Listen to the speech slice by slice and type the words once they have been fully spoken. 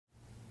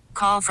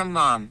call from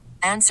mom.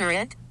 Answer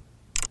it.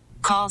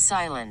 Call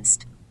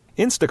silenced.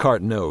 Instacart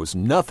knows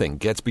nothing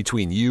gets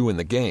between you and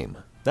the game.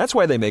 That's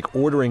why they make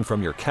ordering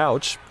from your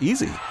couch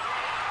easy.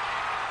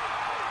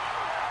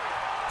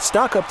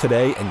 Stock up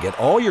today and get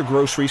all your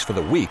groceries for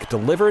the week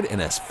delivered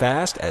in as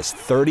fast as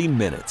 30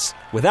 minutes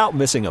without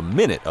missing a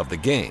minute of the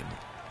game.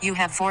 You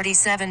have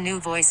 47 new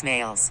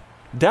voicemails.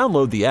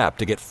 Download the app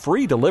to get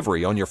free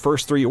delivery on your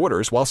first 3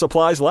 orders while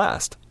supplies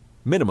last.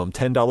 Minimum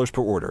 $10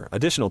 per order.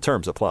 Additional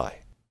terms apply.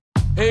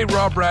 Hey,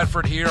 Rob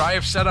Bradford here. I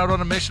have set out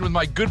on a mission with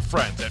my good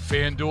friends at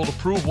FanDuel to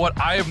prove what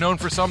I have known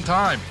for some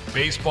time.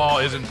 Baseball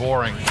isn't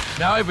boring.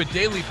 Now I have a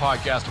daily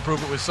podcast to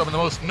prove it with some of the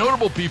most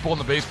notable people in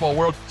the baseball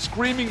world,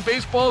 screaming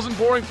baseball isn't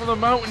boring from the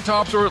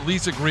mountaintops, or at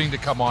least agreeing to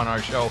come on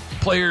our show.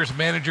 Players,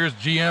 managers,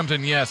 GMs,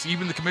 and yes,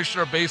 even the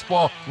commissioner of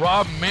baseball,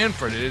 Rob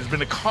Manfred. It has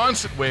been a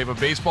constant wave of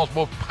baseball's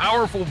most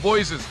powerful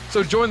voices.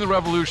 So join the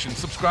revolution.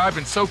 Subscribe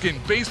and soak in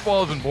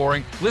Baseball Isn't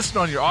Boring. Listen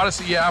on your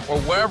Odyssey app or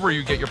wherever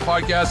you get your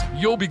podcasts.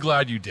 You'll be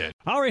glad you did.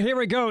 All right, here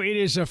we go. It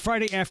is a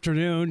Friday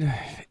afternoon,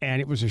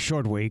 and it was a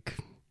short week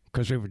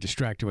because we were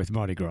distracted with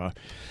Mardi Gras.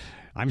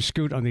 I'm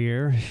Scoot on the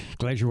air.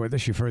 Glad you're with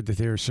us. You've heard that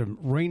there's some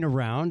rain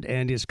around,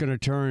 and it's going to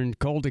turn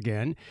cold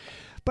again.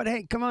 But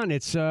hey, come on,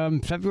 it's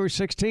February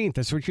 16th.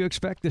 That's what you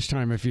expect this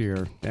time of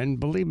year. And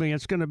believe me,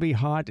 it's going to be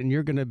hot, and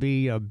you're going to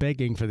be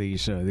begging for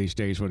these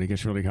days when it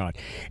gets really hot.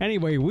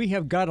 Anyway, we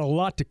have got a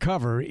lot to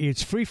cover.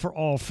 It's Free for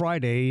All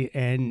Friday,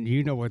 and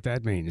you know what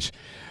that means.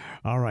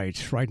 All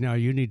right now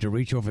you need to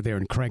reach over there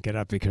and crank it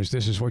up because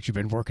this is what you've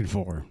been working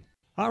for.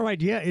 All right,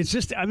 yeah, it's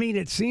just,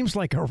 it seems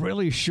like a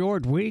really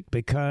short week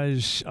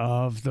because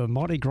of the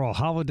Mardi Gras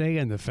holiday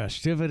and the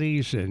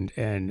festivities, and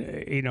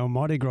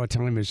Mardi Gras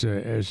time is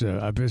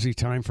a busy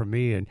time for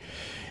me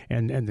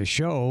and the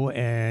show,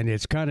 and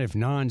it's kind of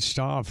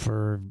nonstop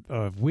for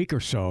a week or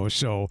so.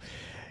 So,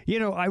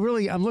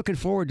 I'm looking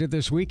forward to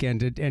this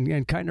weekend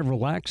and kind of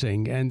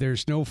relaxing, and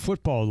there's no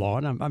football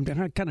on. I'm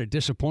kind of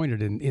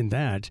disappointed in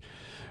that.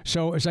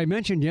 So as I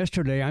mentioned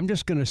yesterday, I'm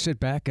just going to sit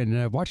back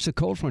and watch the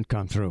cold front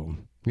come through.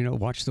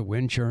 Watch the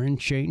wind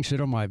change, sit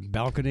on my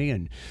balcony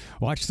and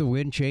watch the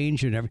wind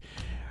change and everything.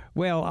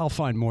 Well, I'll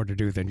find more to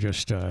do than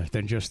just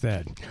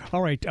that.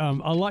 All right, a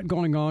lot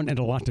going on and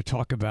a lot to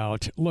talk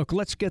about. Look,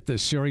 let's get the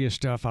serious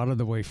stuff out of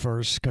the way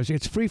first because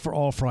it's Free for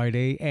All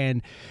Friday,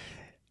 and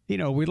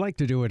we'd like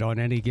to do it on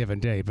any given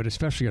day, but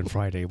especially on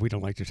Friday, we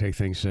don't like to take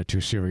things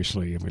too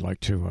seriously, and we like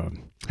to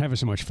have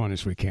as much fun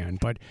as we can.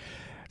 But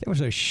there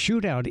was a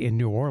shootout in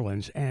New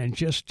Orleans, and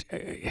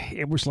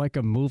it was like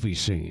a movie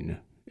scene.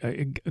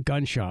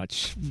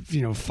 Gunshots,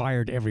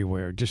 fired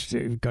everywhere. Just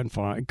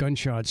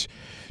gunshots,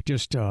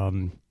 just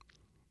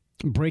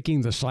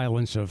breaking the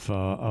silence of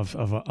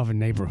a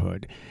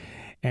neighborhood.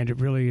 And it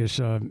really is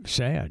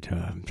sad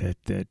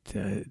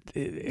that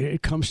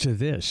it comes to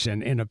this.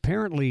 And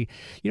apparently,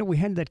 we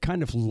had that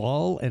kind of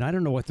lull, and I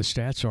don't know what the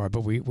stats are,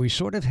 but we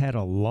sort of had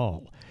a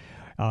lull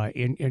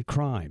in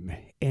crime.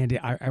 And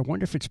I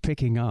wonder if it's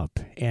picking up.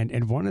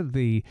 And one of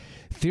the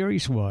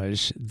theories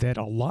was that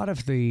a lot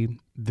of the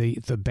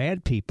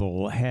bad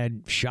people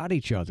had shot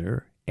each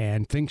other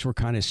and things were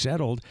kind of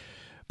settled.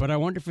 But I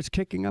wonder if it's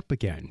kicking up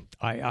again.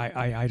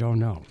 I don't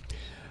know.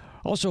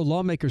 Also,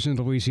 lawmakers in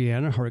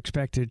Louisiana are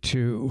expected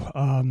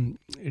to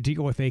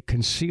deal with a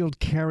concealed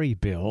carry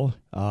bill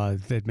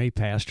that may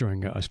pass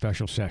during a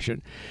special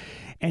session.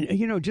 And,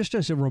 just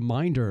as a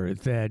reminder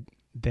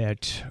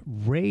that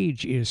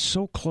rage is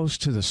so close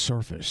to the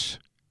surface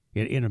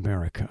in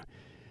America.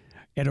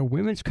 At a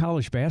women's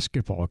college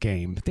basketball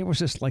game, there was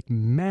this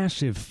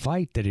massive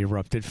fight that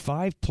erupted.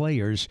 5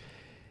 players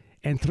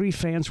and 3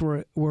 fans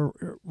were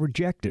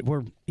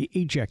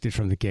ejected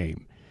from the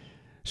game.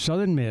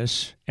 Southern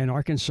Miss and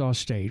Arkansas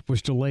State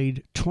was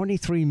delayed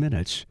 23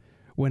 minutes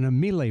when a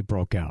melee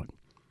broke out.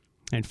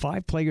 And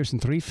 5 players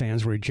and 3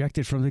 fans were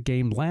ejected from the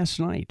game last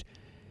night.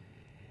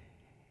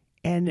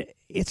 And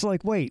it's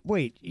like, wait,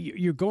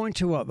 you're going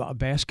to a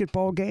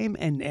basketball game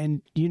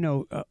and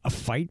a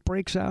fight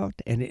breaks out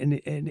and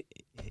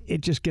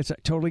it just gets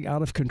totally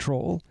out of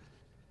control.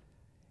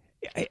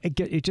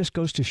 It just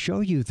goes to show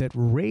you that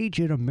rage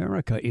in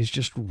America is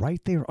just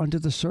right there under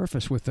the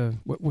surface with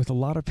a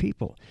lot of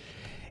people.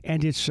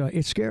 And it's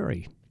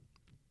scary.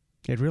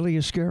 It really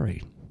is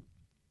scary.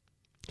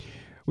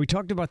 We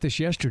talked about this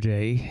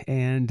yesterday,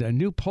 and a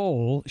new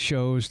poll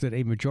shows that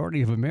a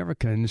majority of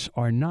Americans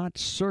are not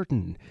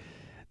certain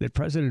that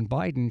President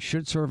Biden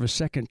should serve a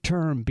second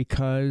term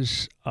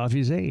because of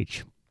his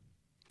age.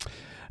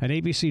 An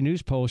ABC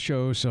News poll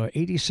shows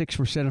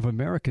 86% of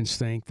Americans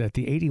think that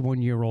the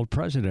 81-year-old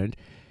president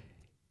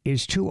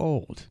is too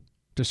old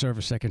to serve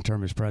a second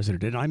term as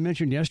president. And I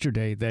mentioned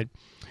yesterday that,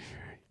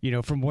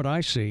 from what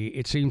I see,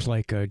 it seems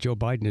like Joe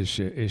Biden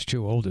is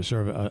too old to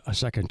serve a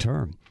second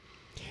term.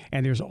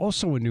 And there's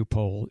also a new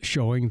poll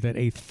showing that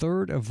a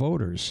third of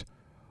voters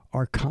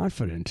are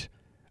confident.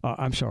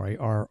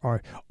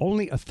 Are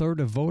only a third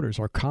of voters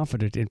are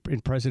confident in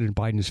President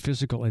Biden's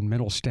physical and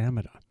mental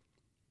stamina.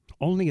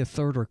 Only a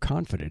third are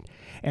confident,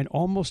 and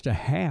almost a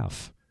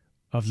half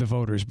of the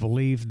voters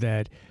believe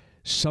that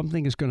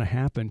something is going to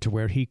happen to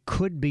where he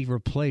could be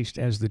replaced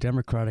as the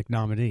Democratic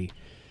nominee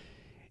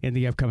in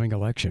the upcoming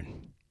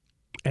election.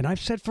 And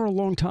I've said for a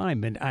long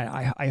time, and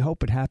I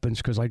hope it happens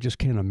because I just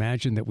can't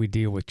imagine that we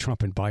deal with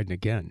Trump and Biden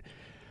again.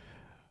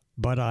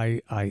 But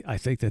I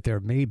think that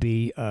there may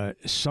be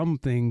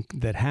something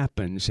that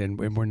happens, and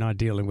we're not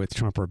dealing with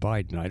Trump or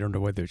Biden. I don't know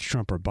whether it's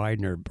Trump or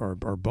Biden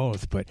or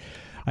both, but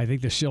I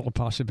think there's still a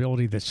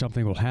possibility that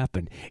something will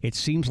happen. It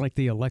seems like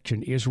the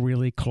election is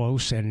really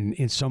close, and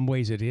in some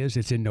ways it is.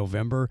 It's in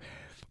November,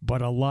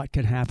 but a lot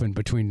can happen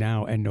between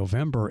now and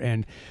November.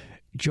 And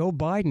Joe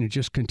Biden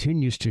just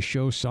continues to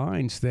show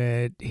signs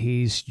that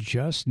he's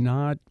just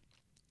not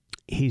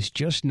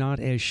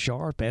as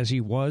sharp as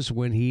he was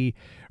when he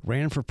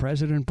ran for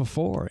president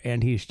before,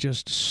 and he's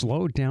just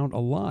slowed down a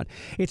lot.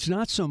 It's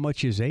not so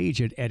much his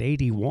age at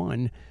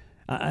 81.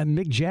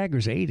 Mick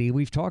Jagger's 80.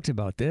 We've talked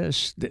about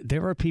this.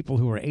 There are people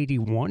who are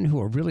 81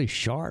 who are really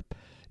sharp.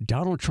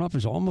 Donald Trump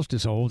is almost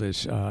as old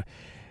as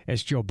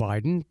Joe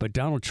Biden, but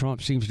Donald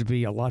Trump seems to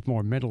be a lot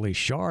more mentally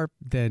sharp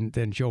than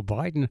Joe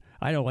Biden.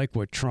 I don't like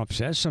what Trump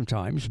says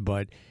sometimes,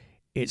 but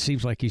it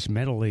seems like he's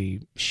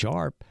mentally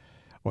sharp,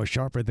 or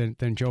sharper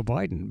than Joe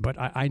Biden. But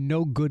I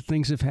know good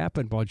things have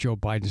happened while Joe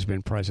Biden's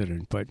been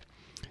president. But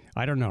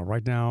I don't know.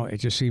 Right now, it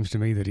just seems to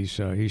me that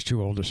he's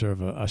too old to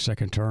serve a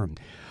second term.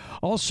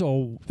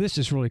 Also, this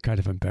is really kind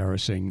of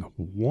embarrassing.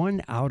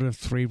 1 out of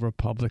 3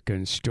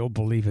 Republicans still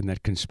believe in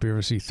that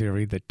conspiracy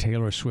theory that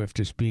Taylor Swift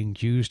is being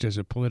used as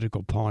a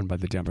political pawn by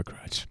the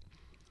Democrats.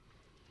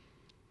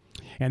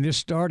 And this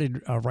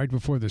started right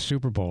before the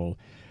Super Bowl,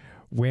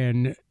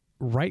 when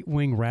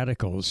right-wing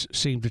radicals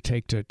seemed to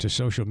take to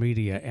social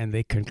media, and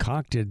they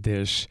concocted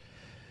this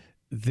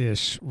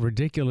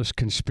ridiculous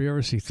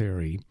conspiracy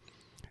theory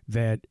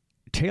that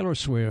Taylor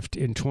Swift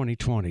in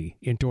 2020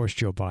 endorsed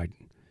Joe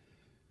Biden.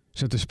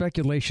 So the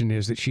speculation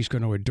is that she's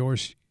going to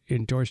endorse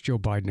Joe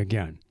Biden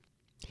again.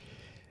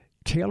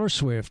 Taylor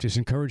Swift is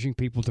encouraging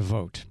people to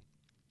vote.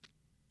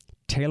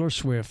 Taylor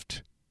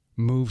Swift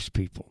moves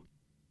people.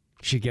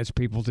 She gets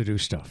people to do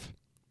stuff.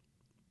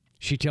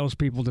 She tells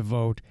people to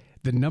vote.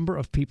 The number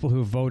of people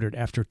who voted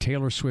after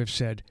Taylor Swift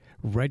said,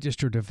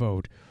 register to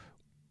vote,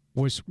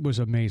 was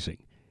amazing.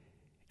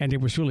 And it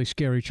was really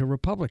scary to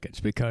Republicans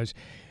because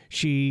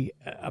she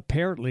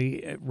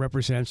apparently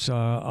represents a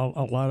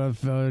lot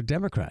of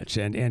Democrats.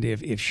 And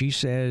if she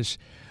says,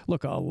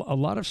 look, a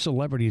lot of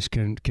celebrities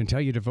can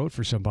tell you to vote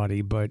for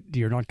somebody, but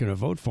you're not going to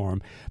vote for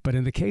them. But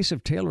in the case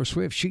of Taylor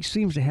Swift, she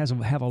seems to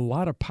have a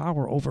lot of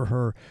power over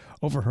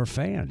her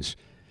fans.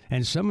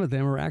 And some of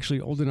them are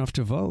actually old enough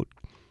to vote.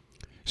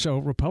 So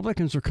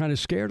Republicans are kind of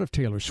scared of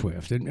Taylor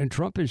Swift, and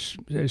Trump is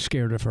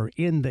scared of her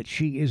in that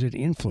she is an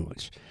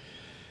influence.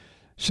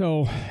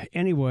 So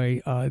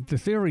anyway, the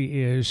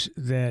theory is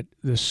that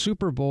the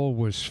Super Bowl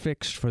was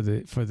fixed for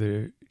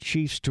the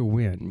Chiefs to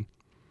win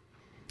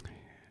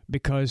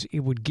because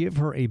it would give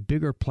her a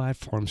bigger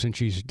platform since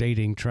she's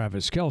dating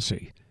Travis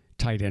Kelce,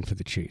 tight end for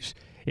the Chiefs.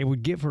 It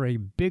would give her a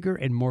bigger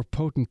and more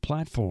potent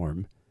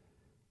platform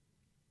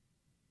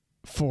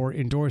for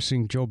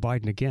endorsing Joe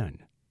Biden again.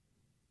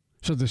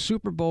 So the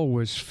Super Bowl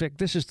was fixed.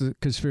 This is the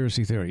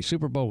conspiracy theory.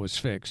 Super Bowl was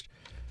fixed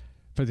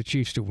for the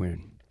Chiefs to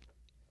win,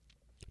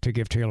 to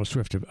give Taylor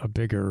Swift a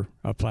bigger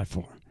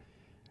platform.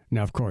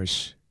 Now, of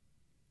course,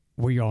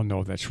 we all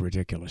know that's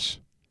ridiculous.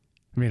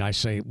 I mean, I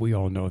say we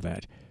all know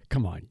that.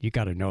 Come on, you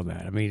got to know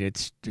that. I mean,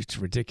 it's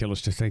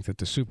ridiculous to think that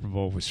the Super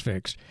Bowl was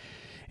fixed.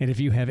 And if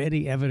you have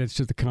any evidence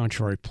to the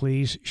contrary,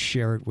 please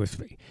share it with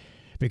me,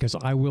 because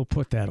I will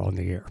put that on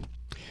the air.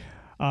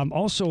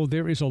 Also,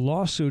 there is a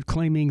lawsuit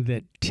claiming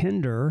that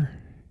Tinder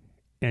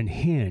and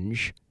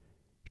Hinge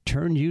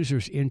turn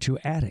users into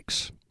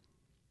addicts.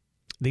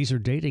 These are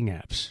dating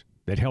apps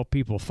that help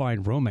people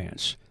find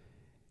romance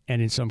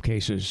and, in some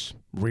cases,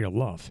 real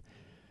love.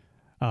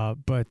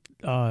 But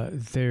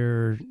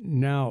they're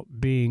now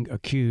being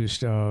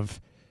accused of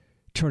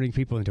turning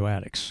people into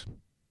addicts.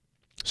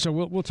 So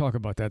we'll talk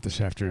about that this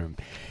afternoon.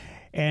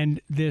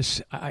 And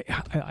this,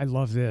 I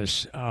love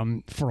this.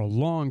 For a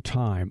long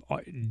time,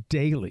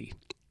 daily,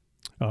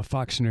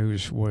 Fox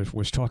News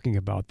was talking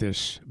about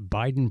this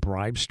Biden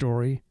bribe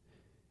story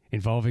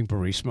involving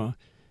Burisma,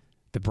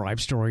 the bribe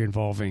story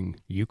involving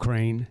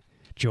Ukraine,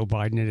 Joe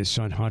Biden and his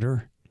son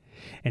Hunter.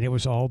 And it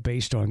was all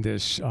based on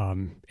this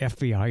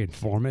FBI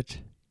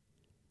informant.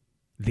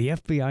 The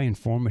FBI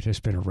informant has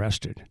been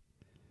arrested.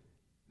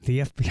 The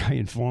FBI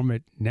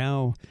informant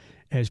now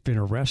has been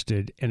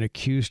arrested and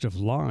accused of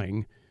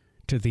lying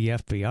to the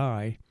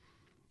FBI.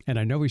 And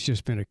I know he's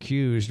just been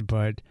accused,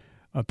 but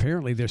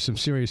apparently there's some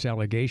serious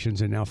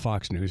allegations, and now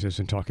Fox News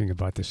isn't talking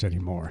about this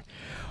anymore.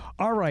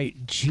 All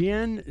right,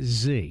 Gen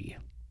Z.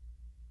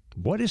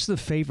 What is the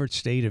favorite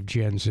state of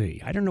Gen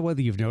Z? I don't know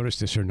whether you've noticed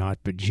this or not,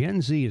 but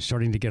Gen Z is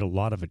starting to get a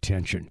lot of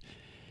attention.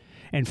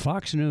 And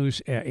Fox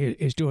News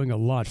is doing a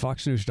lot.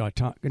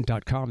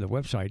 FoxNews.com, the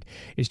website,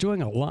 is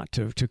doing a lot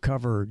to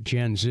cover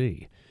Gen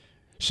Z.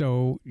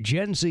 So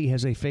Gen Z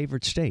has a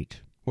favorite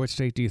state. What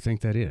state do you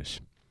think that is?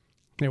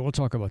 Yeah, we'll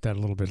talk about that a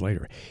little bit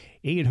later.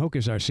 Ian Hoke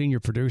is our senior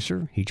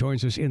producer. He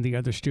joins us in the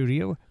other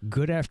studio.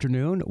 Good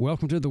afternoon.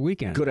 Welcome to the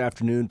weekend. Good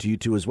afternoon to you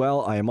two as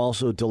well. I am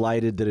also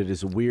delighted that it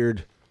is a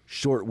weird,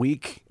 short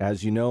week.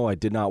 As you know, I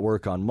did not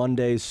work on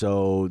Monday,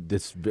 so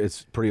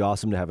it's pretty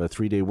awesome to have a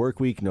 3-day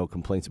work week. No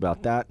complaints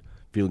about that.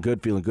 Feeling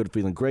good,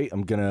 feeling great.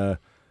 I'm going to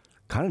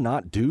kind of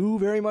not do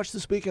very much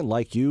this weekend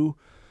like you.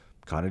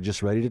 Kind of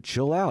just ready to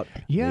chill out.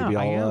 Yeah, Maybe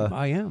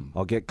I am.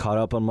 I'll get caught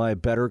up on my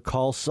Better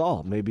Call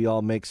Saul. Maybe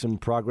I'll make some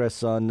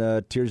progress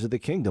on Tears of the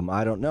Kingdom.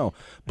 I don't know.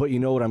 But you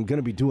know what I'm going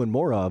to be doing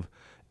more of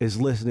is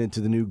listening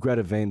to the new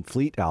Greta Van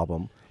Fleet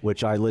album,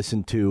 which I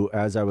listened to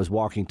as I was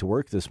walking to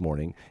work this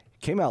morning. It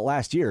came out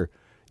last year.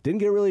 Didn't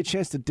get really a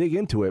chance to dig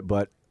into it,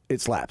 but it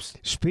slaps.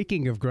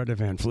 Speaking of Greta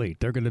Van Fleet,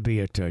 they're going to be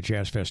at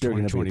Jazz Fest 2024. They're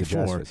going to be at the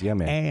Jazz Fest. Yeah,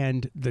 man.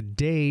 And the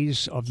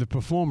days of the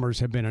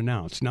performers have been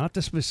announced. Not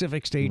the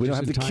specific stages We don't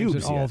have and the times cubes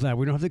and all yet. of that.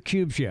 We don't have the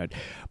cubes yet.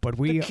 But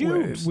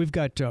we've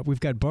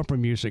got bumper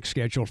music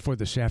scheduled for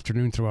this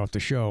afternoon throughout the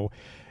show.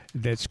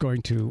 That's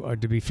going to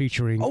be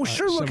featuring. Oh,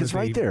 sure! Look, it's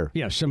right there.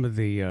 Yeah, some of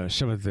the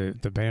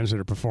bands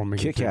that are performing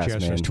at Kick-ass,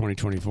 Jazz man. Fest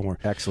 2024.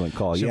 Excellent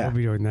call. So yeah, we'll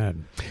be doing that.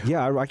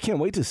 Yeah, I can't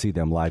wait to see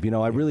them live. You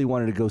know, I really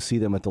wanted to go see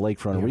them at the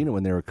Lakefront Arena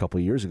when they were a couple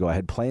of years ago. I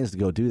had plans to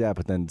go do that,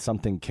 but then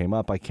something came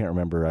up. I can't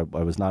remember.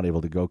 I was not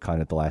able to go kind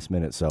of at the last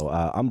minute. So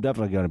I'm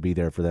definitely going to be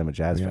there for them at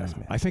Jazz Fest,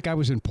 man. I think I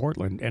was in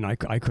Portland, and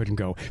I couldn't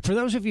go. For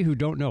those of you who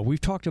don't know, we've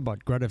talked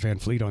about Greta Van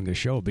Fleet on this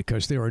show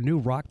because they're a new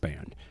rock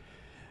band.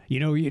 You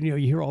know, you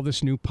hear all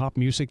this new pop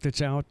music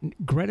that's out.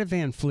 Greta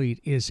Van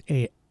Fleet is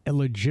a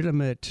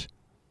legitimate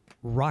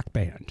rock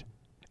band.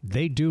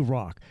 They do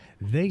rock.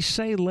 They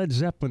say Led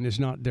Zeppelin is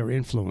not their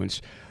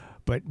influence,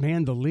 but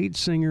man, the lead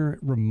singer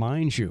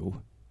reminds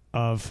you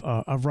of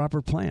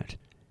Robert Plant,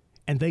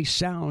 and they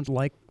sound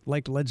like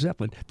Led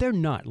Zeppelin. They're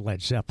not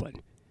Led Zeppelin,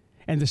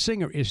 and the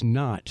singer is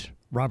not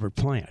Robert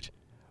Plant.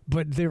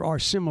 But there are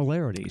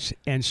similarities.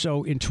 And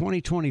so in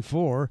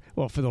 2024,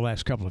 well, for the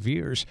last couple of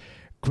years,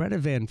 Greta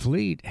Van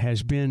Fleet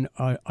has been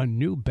a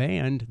new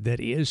band that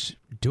is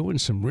doing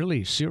some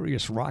really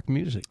serious rock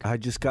music. I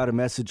just got a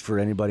message for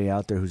anybody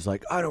out there who's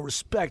like, I don't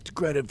respect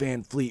Greta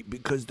Van Fleet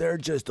because they're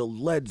just a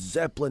Led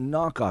Zeppelin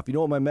knockoff. You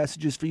know what my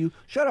message is for you?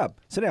 Shut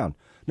up. Sit down.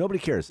 Nobody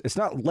cares. It's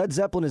not Led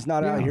Zeppelin is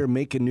not out here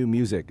making new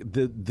music.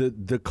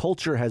 The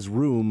culture has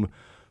room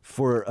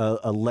for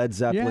a Led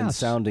Zeppelin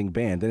sounding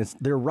band, and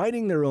they're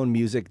writing their own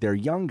music. They're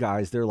young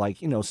guys. They're like,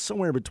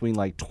 somewhere between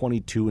like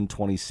 22 and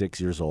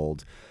 26 years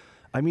old.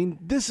 I mean,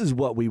 this is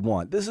what we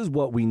want. This is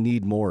what we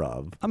need more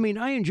of. I mean,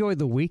 I enjoy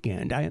The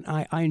Weeknd.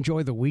 I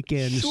enjoy The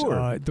Weeknd's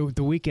Sure. the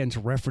Weeknd's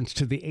reference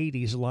to the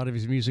 80s. A lot of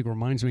his music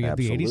reminds me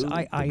Absolutely. of the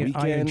 80s. I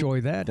Weeknd,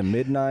 enjoy that. The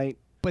Midnight.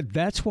 But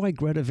that's why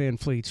Greta Van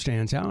Fleet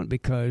stands out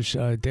because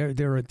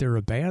they're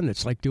a band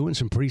that's like doing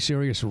some pretty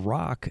serious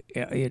rock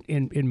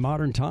in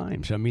modern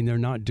times. I mean, they're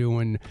not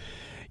doing,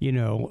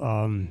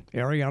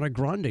 Ariana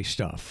Grande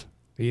stuff.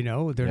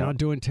 They're not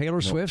doing Taylor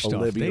Swift stuff.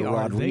 Olivia They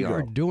are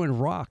Rodrigo. doing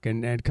rock,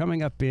 and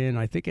coming up in,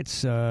 I think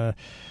it's,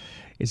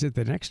 is it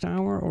the next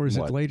hour or is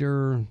it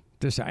later?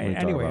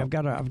 Anyway, I've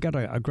got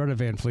a Greta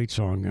Van Fleet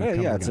song.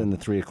 It's in the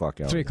 3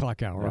 o'clock hour. 3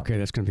 o'clock hour. Yeah. Okay,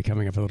 that's going to be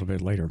coming up a little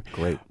bit later.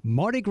 Great.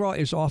 Mardi Gras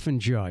is often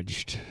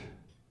judged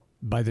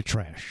by the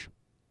trash,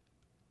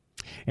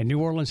 and New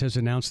Orleans has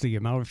announced the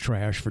amount of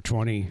trash for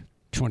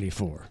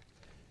 2024.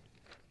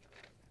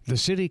 The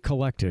city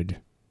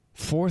collected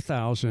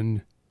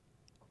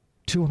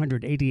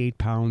 4,288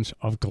 pounds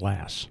of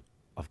glass.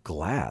 Of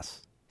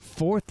glass?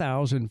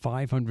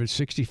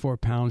 4,564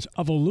 pounds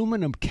of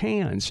aluminum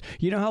cans.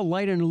 You know how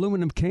light an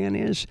aluminum can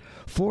is?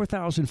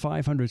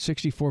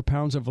 4,564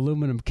 pounds of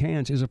aluminum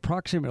cans is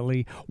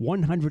approximately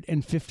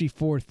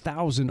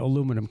 154,000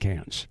 aluminum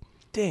cans.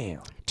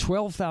 Damn.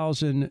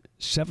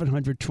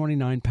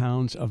 12,729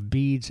 pounds of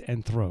beads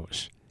and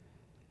throws.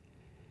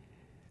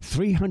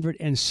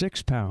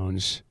 306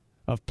 pounds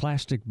of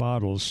plastic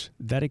bottles.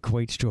 That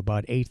equates to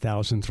about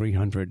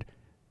 8,300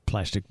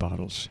 plastic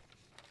bottles.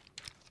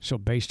 So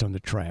based on the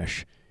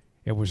trash,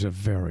 it was a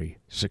very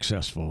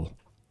successful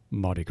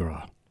Mardi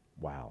Gras.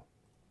 Wow.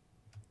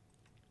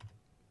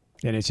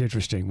 And it's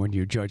interesting when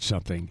you judge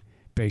something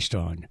based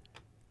on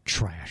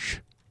trash.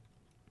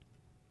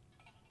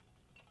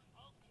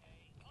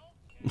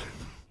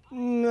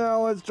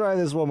 No, let's try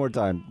this one more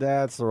time.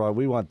 That's the right.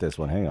 We want this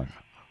one. Hang on.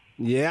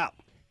 Yeah.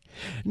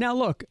 Now,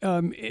 look,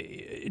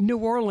 New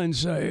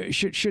Orleans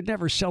should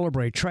never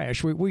celebrate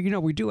trash.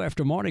 We do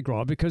after Mardi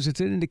Gras because it's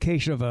an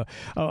indication of a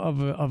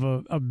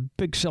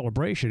big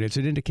celebration. It's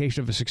an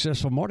indication of a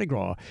successful Mardi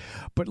Gras.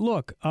 But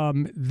look,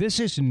 this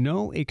is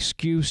no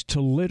excuse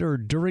to litter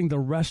during the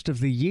rest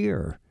of the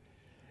year.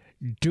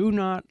 Do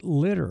not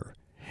litter.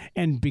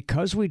 And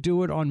because we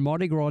do it on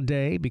Mardi Gras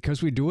Day,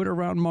 because we do it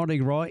around Mardi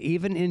Gras,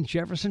 even in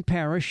Jefferson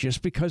Parish,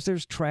 just because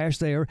there's trash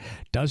there,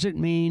 doesn't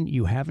mean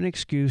you have an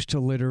excuse to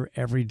litter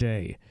every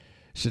day.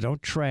 So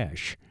don't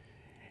trash.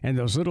 And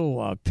those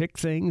little pick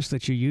things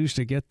that you use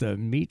to get the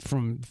meat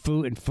from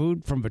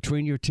food from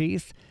between your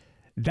teeth,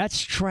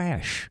 that's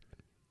trash.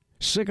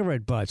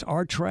 Cigarette butts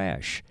are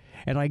trash.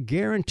 And I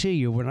guarantee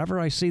you, whenever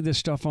I see this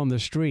stuff on the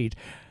street,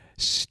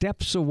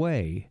 Steps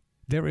away,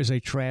 there is a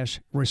trash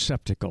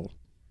receptacle.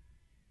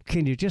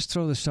 Can you just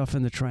throw the stuff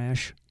in the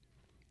trash?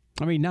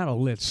 I mean, not a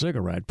lit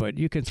cigarette, but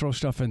you can throw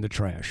stuff in the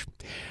trash.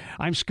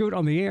 I'm Scoot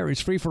on the air.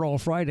 It's Free for All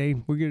Friday.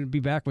 We're going to be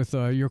back with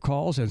your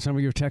calls and some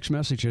of your text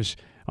messages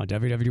on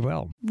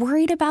WWL.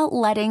 Worried about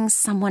letting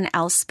someone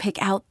else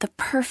pick out the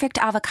perfect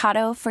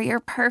avocado for your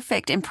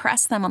perfect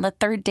impress them on the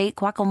third date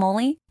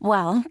guacamole?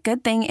 Well,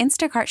 good thing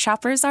Instacart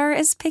shoppers are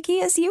as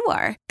picky as you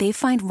are. They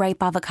find ripe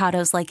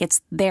avocados like it's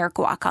their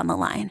guac on the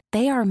line.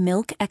 They are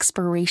milk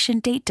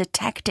expiration date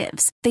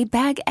detectives. They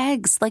bag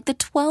eggs like the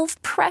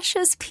 12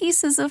 precious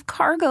pieces of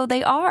cargo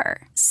they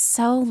are.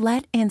 So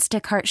let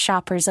Instacart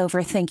shoppers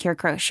overthink your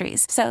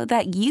groceries so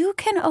that you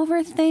can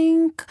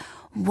overthink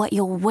what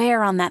you'll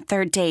wear on that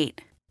third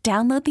date.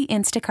 Download the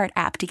Instacart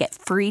app to get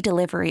free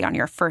delivery on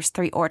your first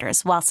 3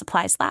 orders while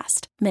supplies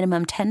last.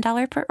 Minimum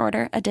 $10 per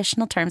order.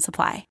 Additional terms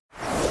apply.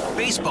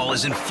 Baseball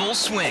is in full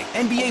swing.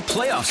 NBA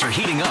playoffs are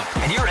heating up,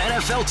 and your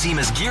NFL team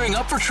is gearing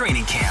up for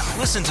training camp.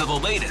 Listen to the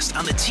latest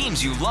on the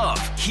teams you love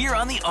here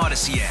on the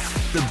Odyssey app.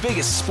 The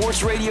biggest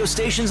sports radio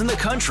stations in the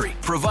country,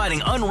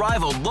 providing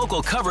unrivaled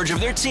local coverage of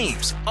their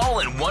teams, all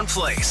in one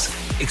place.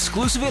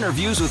 Exclusive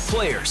interviews with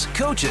players,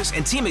 coaches,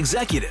 and team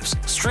executives,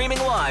 streaming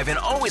live and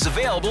always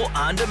available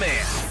on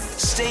demand.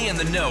 Stay in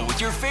the know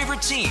with your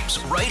favorite teams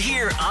right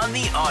here on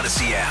the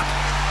Odyssey app.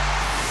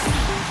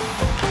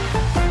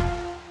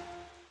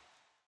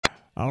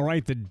 All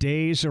right, the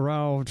days are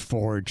out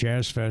for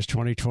Jazz Fest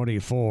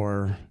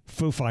 2024.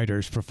 Foo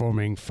Fighters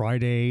performing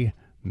Friday,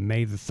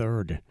 May the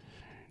 3rd.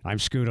 I'm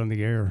Scoot on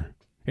the air.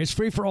 It's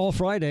Free for All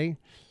Friday.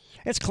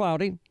 It's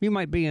cloudy. You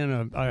might be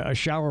in a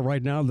shower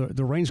right now.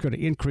 The rain's going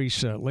to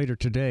increase later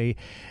today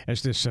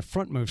as this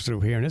front moves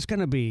through here. And it's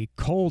going to be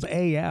cold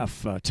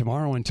AF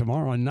tomorrow and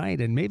tomorrow night.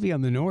 And maybe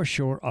on the North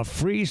Shore, a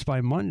freeze by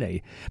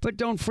Monday. But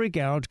don't freak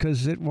out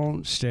because it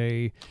won't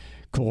stay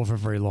cool for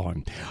very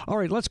long. All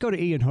right, let's go to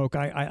Ian Hoke.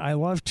 I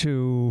love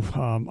to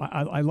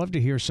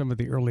hear some of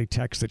the early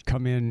texts that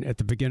come in at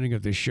the beginning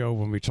of this show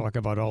when we talk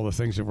about all the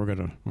things that we're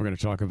gonna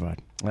talk about.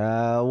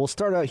 We'll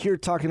start out here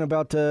talking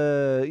about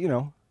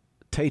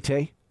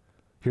Tay-Tay.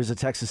 Here's a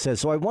text that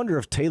says, so I wonder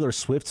if Taylor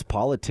Swift's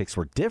politics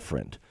were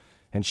different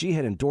and she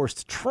had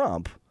endorsed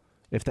Trump,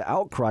 if the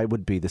outcry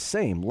would be the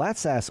same.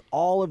 Let's ask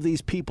all of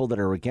these people that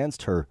are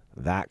against her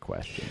that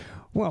question.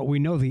 Well, we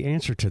know the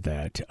answer to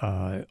that.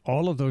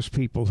 All of those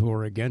people who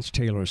are against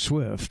Taylor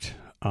Swift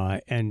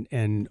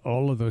and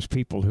all of those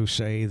people who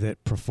say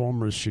that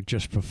performers should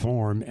just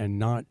perform and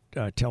not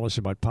tell us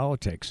about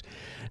politics,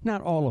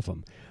 not all of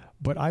them,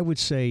 but I would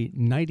say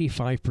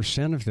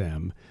 95% of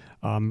them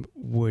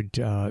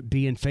would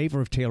be in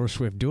favor of Taylor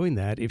Swift doing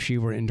that if she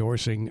were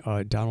endorsing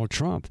Donald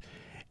Trump.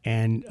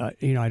 And,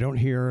 I don't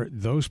hear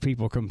those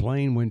people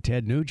complain when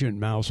Ted Nugent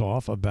mouths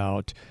off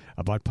about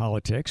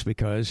politics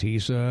because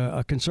he's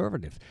a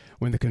conservative.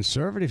 When the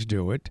conservatives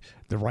do it,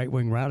 the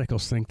right-wing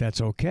radicals think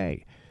that's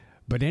okay.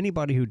 But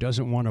anybody who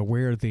doesn't want to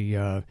wear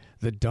the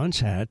dunce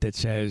hat that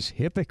says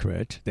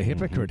hypocrite, the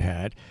hypocrite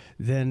hat,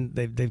 then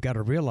they've got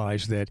to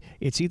realize that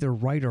it's either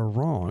right or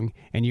wrong,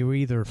 and you're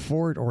either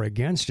for it or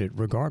against it,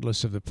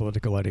 regardless of the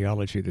political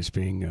ideology that's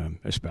being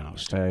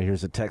espoused.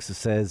 Here's a text that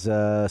says,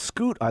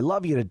 Scoot, I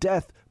love you to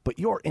death, but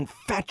your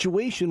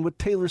infatuation with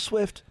Taylor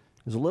Swift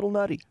is a little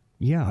nutty.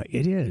 Yeah,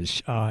 it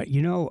is.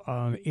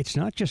 It's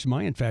not just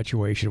my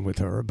infatuation with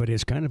her, but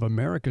it's kind of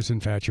America's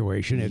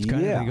infatuation. It's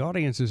kind of the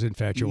audience's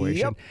infatuation.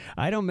 Yep.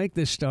 I don't make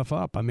this stuff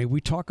up. I mean,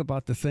 we talk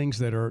about the things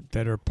that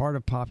are part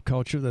of pop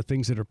culture, the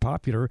things that are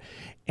popular,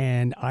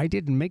 and I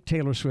didn't make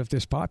Taylor Swift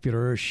this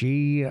popular.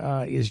 She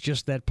is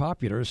just that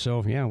popular.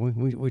 So, yeah,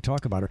 we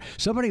talk about her.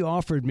 Somebody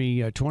offered me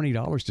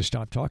 $20 to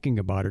stop talking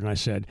about her, and I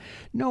said,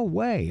 no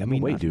way. I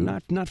mean,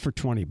 not for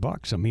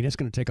 $20. I mean, it's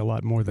going to take a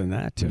lot more than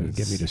that to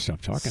get me to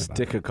stop talking about her.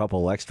 Stick a couple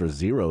extra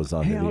zeros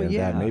on the end of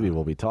that. Maybe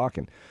we'll be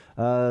talking.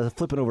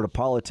 Flipping over to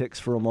politics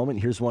for a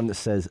moment. Here's one that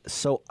says,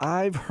 so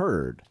I've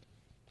heard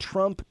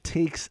Trump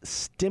takes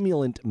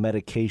stimulant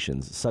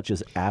medications such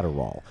as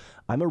Adderall.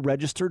 I'm a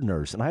registered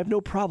nurse and I have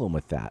no problem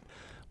with that.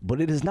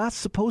 But it is not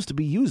supposed to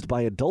be used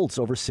by adults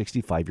over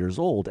 65 years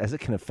old as it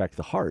can affect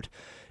the heart.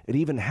 It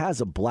even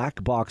has a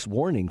black box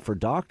warning for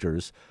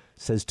doctors,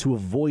 says to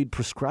avoid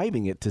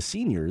prescribing it to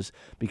seniors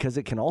because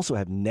it can also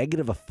have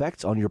negative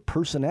effects on your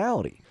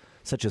personality,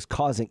 such as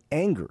causing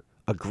anger,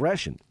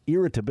 aggression,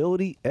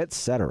 irritability,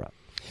 etc.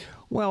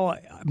 Well,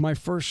 my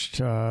first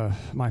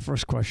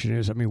question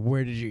is, I mean,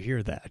 where did you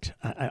hear that?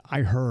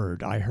 I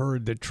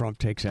heard that Trump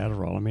takes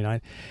Adderall. I mean,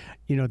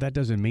 that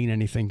doesn't mean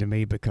anything to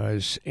me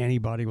because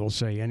anybody will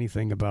say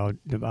anything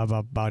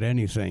about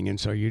anything, and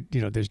so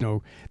there's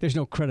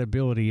no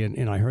credibility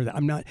in I heard that.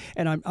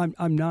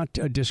 I'm not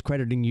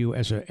discrediting you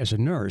as a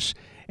nurse,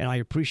 and I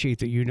appreciate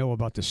that you know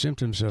about the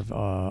symptoms of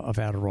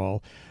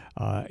Adderall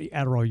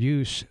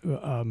use,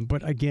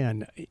 but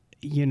again,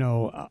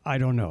 I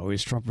don't know.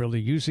 Is Trump really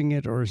using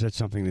it, or is that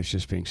something that's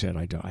just being said?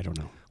 I don't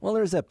know. Well,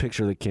 there's that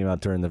picture that came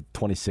out during the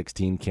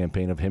 2016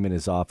 campaign of him in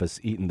his office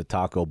eating the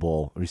taco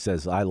bowl. He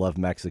says, I love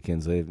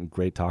Mexicans. They have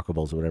great taco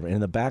bowls or whatever. And in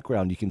the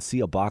background, you can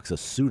see a box of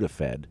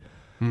Sudafed.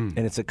 And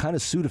it's a kind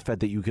of Sudafed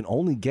that you can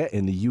only get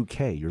in the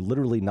UK. You're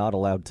literally not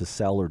allowed to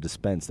sell or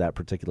dispense that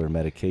particular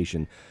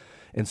medication.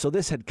 And so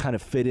this had kind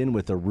of fit in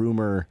with a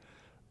rumor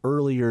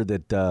earlier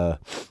that,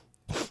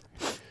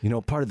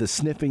 part of the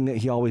sniffing that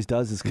he always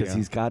does is because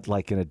he's got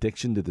like an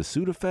addiction to the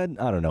Sudafed.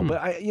 I don't know.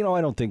 But I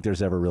don't think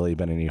there's ever really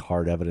been any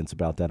hard evidence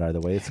about that either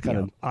way. It's kind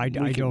of,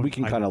 we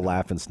can kind of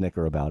laugh and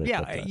snicker about it.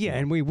 Yeah, but,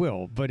 and we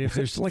will. But if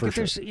there's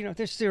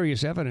there's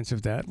serious evidence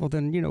of that, well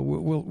then,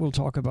 we'll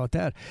talk about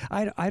that.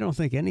 I don't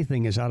think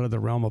anything is out of the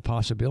realm of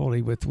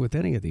possibility with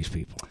any of these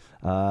people.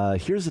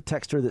 Here's a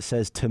texter that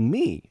says, to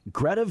me,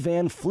 Greta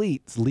Van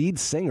Fleet's lead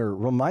singer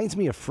reminds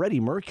me of Freddie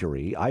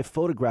Mercury. I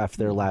photographed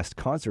their last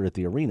concert at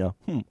the arena.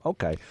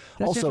 Okay.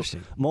 That's also,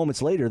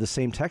 moments later, the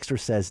same texter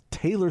says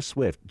Taylor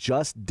Swift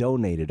just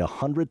donated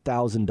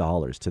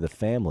 $100,000 to the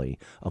family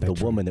of the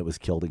woman that was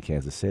killed in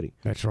Kansas City.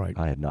 That's right.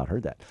 I had not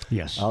heard that.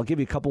 Yes. I'll give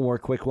you a couple more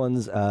quick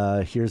ones.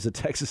 Here's a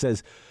text that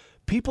says,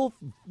 people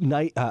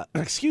need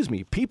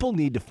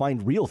to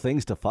find real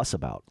things to fuss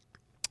about.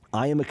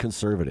 I am a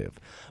conservative,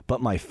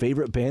 but my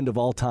favorite band of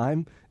all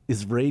time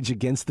is Rage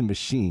Against the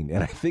Machine,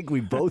 and I think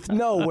we both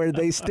know where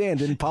they stand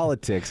in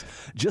politics.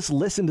 Just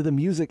listen to the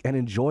music and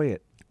enjoy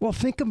it. Well,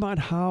 think about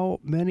how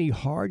many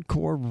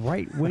hardcore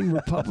right-wing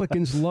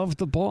Republicans love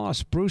the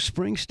boss, Bruce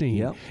Springsteen.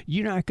 Yep.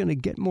 You're not going to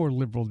get more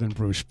liberal than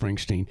Bruce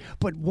Springsteen.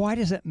 But why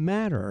does that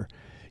matter?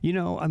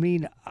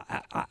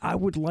 I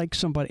would like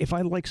somebody, if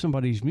I like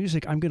somebody's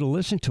music, I'm going to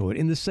listen to it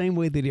in the same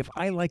way that if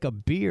I like a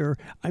beer,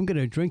 I'm going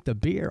to drink the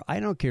beer.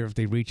 I don't care if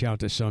they reach out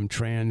to some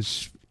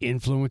trans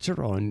influencer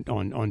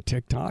on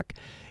TikTok.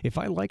 If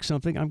I like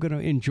something, I'm going to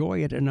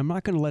enjoy it, and I'm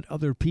not going to let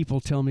other people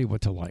tell me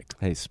what to like.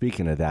 Hey,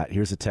 speaking of that,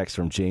 here's a text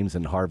from James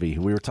and Harvey.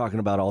 We were talking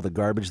about all the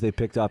garbage they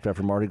picked up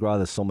after Mardi Gras.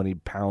 There's so many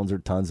pounds or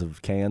tons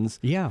of cans.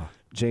 Yeah.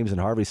 James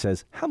and Harvey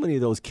says, how many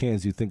of those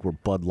cans do you think were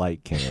Bud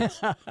Light cans?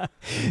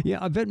 Yeah,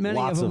 I bet many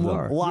Lots of them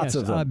were. Lots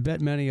of them. I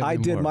bet many of them I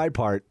did were. my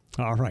part.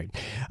 All right.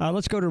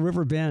 Let's go to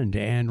River Bend.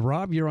 And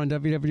Rob, you're on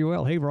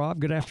WWL. Hey,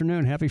 Rob, good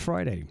afternoon. Happy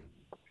Friday.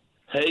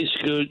 Hey,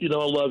 Scoot. I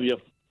love you.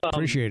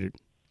 Appreciate it.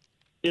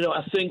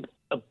 I think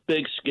a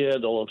big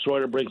scandal. I'm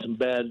sorry to bring some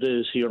bad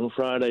news here on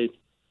Friday,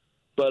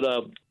 but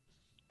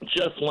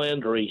Jeff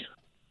Landry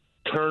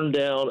turned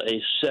down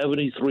a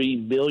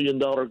 $73 million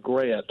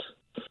grant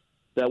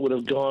that would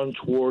have gone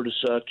towards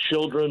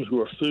children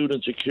who are food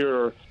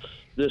insecure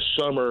this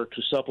summer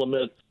to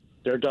supplement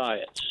their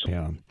diets.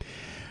 Yeah.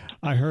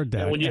 I heard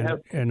that,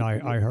 and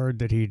I heard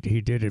that he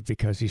did it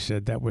because he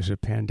said that was a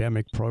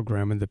pandemic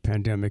program and the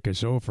pandemic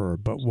is over.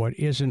 But what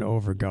isn't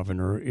over,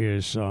 Governor,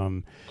 is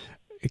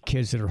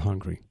kids that are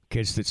hungry,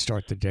 kids that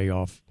start the day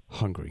off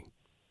hungry.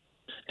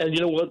 And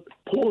you know what?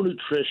 Poor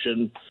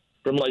nutrition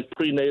from like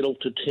prenatal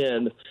to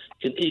 10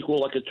 can equal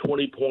like a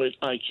 20-point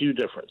IQ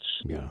difference.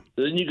 Yeah.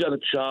 Then you got a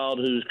child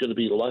who's going to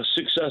be less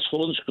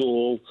successful in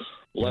school,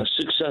 less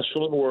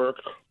successful in work,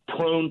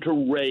 prone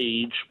to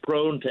rage,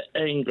 prone to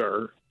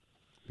anger.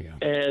 Yeah.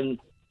 And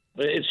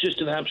it's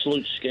just an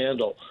absolute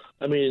scandal.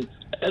 I mean,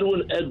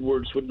 Edwin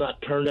Edwards would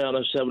not turn down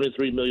a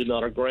 $73 million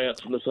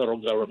grant from the federal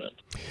government.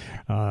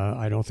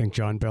 I don't think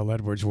John Bell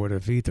Edwards would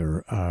have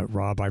either.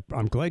 Rob,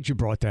 I'm glad you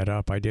brought that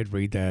up. I did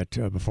read that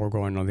before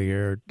going on the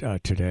air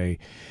today.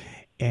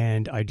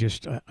 And I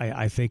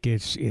think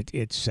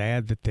it's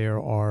sad that there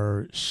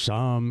are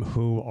some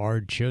who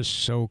are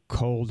just so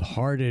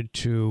cold-hearted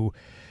to...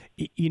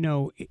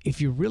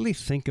 if you really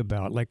think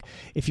about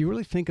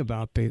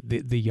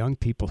the young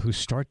people who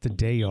start the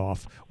day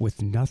off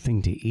with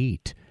nothing to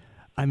eat,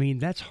 I mean,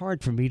 that's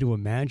hard for me to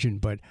imagine,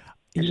 but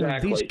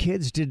exactly.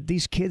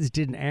 These kids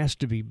didn't ask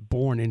to be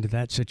born into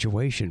that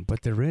situation,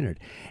 but they're in it.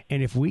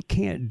 And if we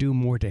can't do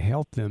more to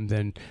help them,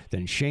 then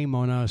shame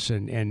on us.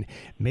 And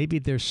maybe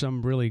there's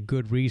some really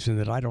good reason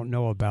that I don't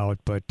know about,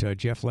 but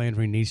Jeff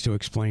Landry needs to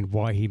explain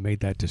why he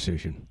made that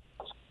decision.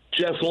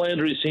 Jeff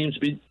Landry seems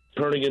to be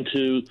turning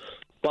into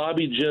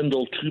Bobby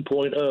Jindal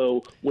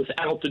 2.0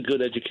 without the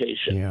good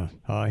education. Yeah,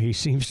 he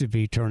seems to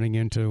be turning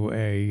into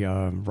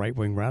a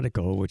right-wing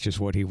radical, which is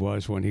what he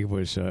was when he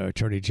was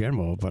Attorney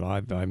General, but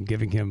I'm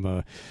giving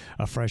him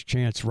a fresh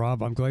chance.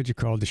 Rob, I'm glad you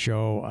called the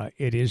show.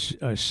 It is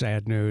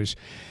sad news.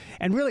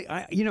 And really,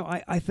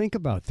 I think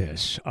about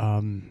this.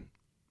 I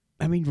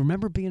mean,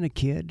 remember being a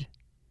kid?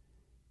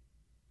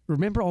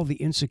 Remember all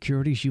the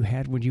insecurities you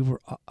had when you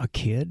were a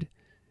kid?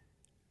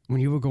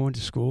 When you were going to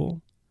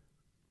school?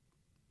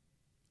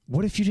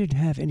 What if you didn't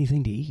have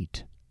anything to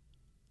eat?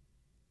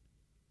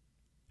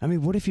 I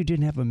mean, what if you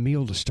didn't have a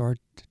meal to start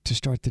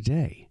the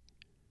day?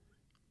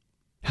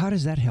 How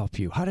does that help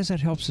you? How does that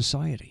help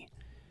society?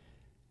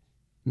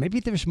 Maybe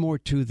there's more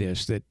to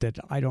this that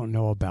I don't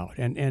know about,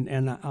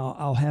 and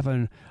I'll have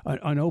an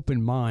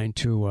open mind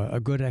to a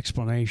good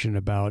explanation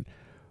about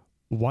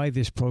why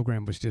this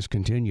program was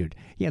discontinued.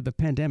 Yeah, the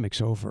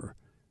pandemic's over,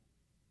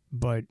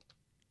 but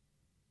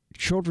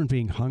children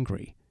being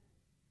hungry,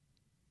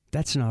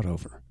 that's not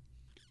over.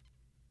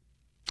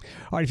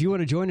 All right, if you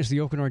want to join us, the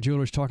Oakenard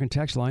Jewelers Talking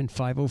Text line,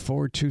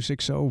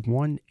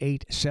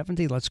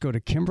 504-260-1870. Let's go to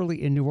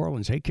Kimberly in New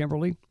Orleans. Hey,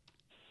 Kimberly.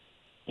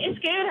 It's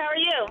good. How are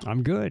you?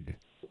 I'm good.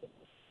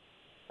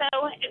 So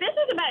this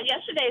is about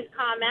yesterday's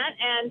comment,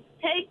 and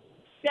take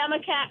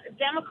Democrat,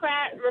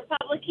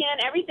 Republican,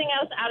 everything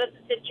else out of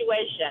the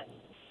situation.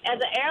 As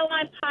an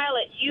airline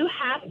pilot, you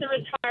have to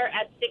retire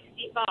at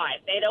 65.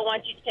 They don't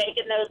want you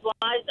taking those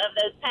lives of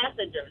those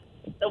passengers.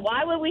 So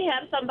why would we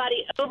have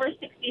somebody over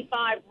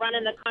 65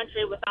 running the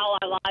country with all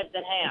our lives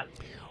at hand?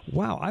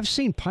 Wow, I've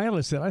seen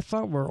pilots that I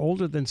thought were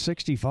older than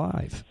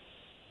 65.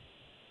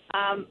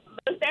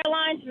 Most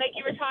airlines make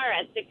you retire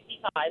at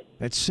 65.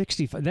 At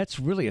 65, that's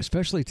really,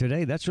 especially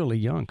today, that's really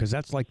young because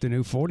that's like the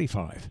new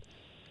 45.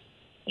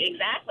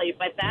 Exactly,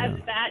 but that.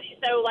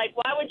 So, like,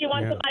 why would you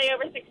want somebody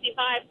over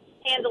 65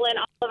 handling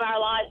all of our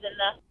lives in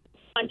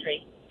the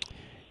country?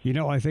 You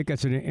know, I think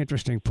that's an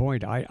interesting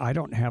point. I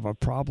don't have a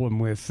problem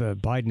with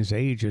Biden's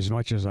age as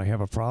much as I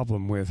have a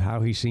problem with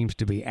how he seems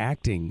to be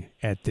acting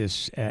at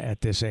this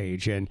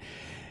age. And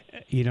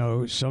you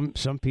know, some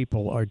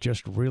people are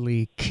just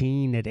really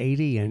keen at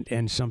 80,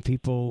 and some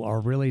people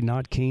are really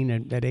not keen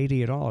at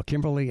 80 at all.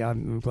 Kimberly,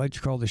 I'm glad you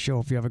called the show.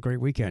 If you have a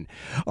great weekend.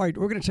 All right,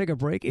 we're going to take a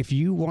break. If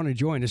you want to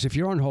join us, if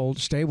you're on hold,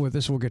 stay with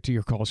us. We'll get to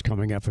your calls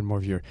coming up and more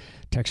of your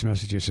text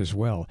messages as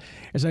well.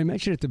 As I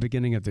mentioned at the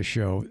beginning of the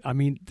show, I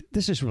mean,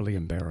 this is really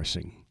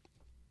embarrassing.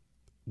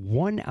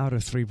 1 out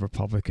of 3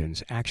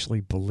 Republicans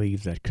actually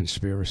believe that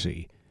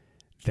conspiracy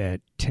that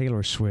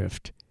Taylor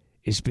Swift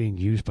is being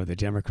used by the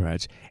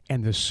Democrats,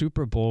 and the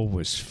Super Bowl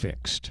was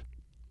fixed.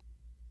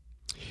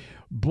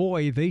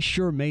 Boy, they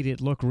sure made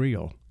it look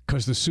real,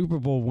 because the Super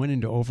Bowl went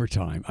into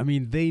overtime. I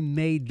mean, they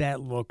made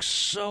that look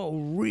so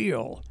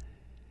real.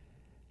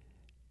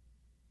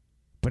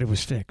 But it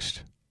was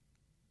fixed,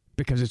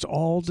 because it's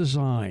all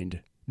designed.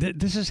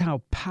 This is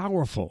how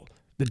powerful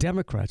the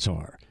Democrats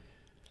are.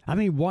 I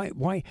mean,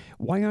 why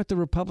aren't the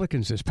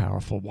Republicans this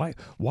powerful?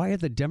 Why are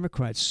the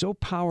Democrats so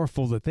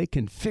powerful that they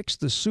can fix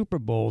the Super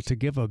Bowl to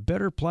give a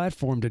better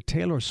platform to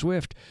Taylor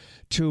Swift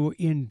to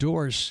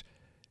endorse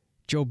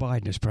Joe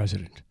Biden as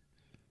president?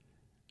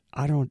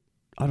 I don't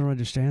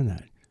understand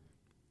that.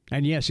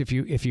 And yes, if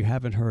you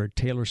haven't heard,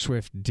 Taylor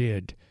Swift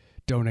did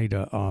donate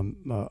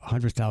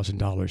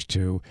 $100,000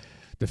 to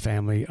the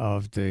family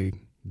of the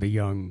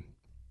young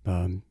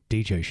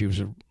DJ. She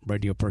was a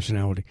radio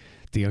personality,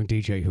 the young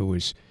DJ who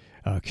was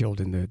killed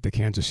in the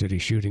Kansas City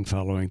shooting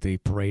following the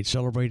parade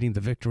celebrating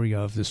the victory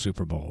of the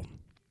Super Bowl.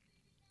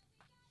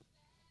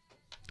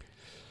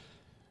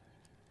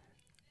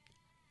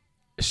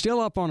 Still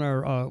up on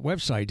our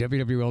website,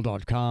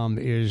 wwl.com,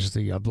 is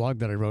the blog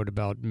that I wrote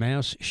about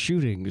mass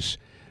shootings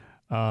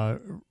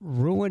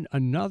ruin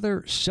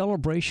another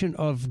celebration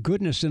of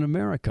goodness in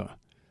America.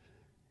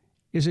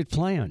 Is it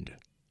planned?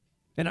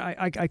 And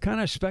I kind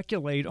of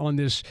speculate on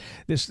this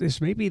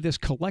maybe this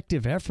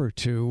collective effort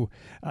to,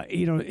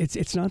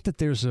 it's not that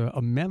there's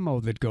a memo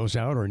that goes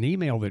out or an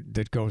email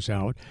that goes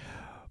out,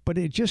 but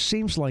it just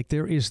seems like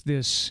there is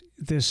this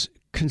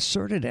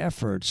concerted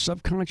effort,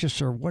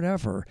 subconscious or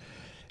whatever,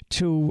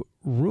 to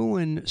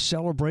ruin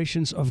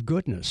celebrations of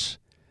goodness.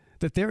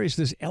 That there is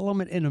this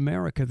element in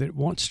America that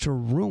wants to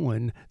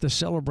ruin the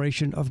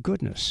celebration of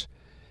goodness.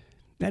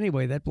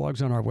 Anyway, that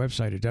blog's on our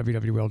website at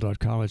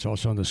wwl.com. It's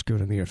also on the Scoot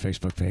on the Air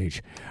Facebook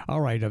page.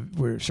 All right,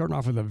 we're starting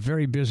off with a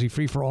very busy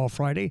Free-for-All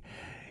Friday,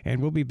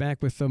 and we'll be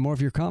back with more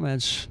of your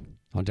comments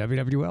on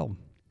WWL.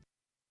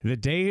 The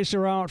days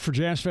are out for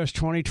Jazz Fest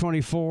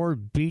 2024.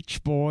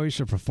 Beach Boys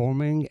are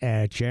performing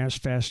at Jazz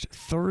Fest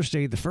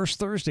Thursday, the first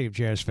Thursday of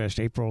Jazz Fest,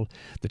 April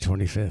the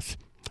 25th.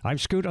 I'm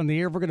Scoot on the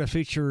Air. We're going to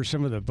feature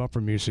some of the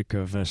bumper music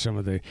of some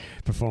of the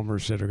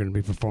performers that are going to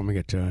be performing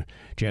at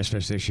Jazz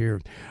Fest this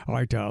year. All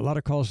right, a lot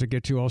of calls to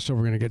get to. Also,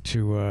 we're going to get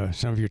to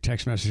some of your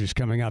text messages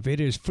coming up. It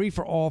is Free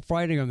for All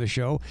Friday on the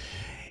show.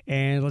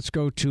 And let's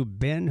go to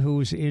Ben,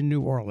 who's in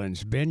New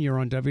Orleans. Ben, you're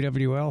on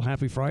WWL.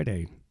 Happy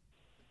Friday.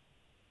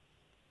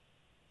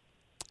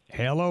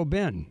 Hello,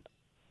 Ben.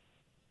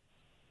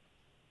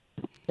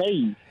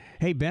 Hey.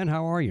 Hey, Ben,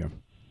 how are you?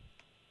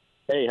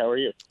 Hey, how are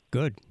you?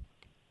 Good.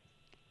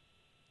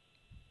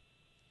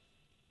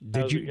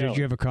 Did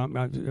you have a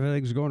comment?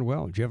 Everything's going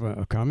well. Did you have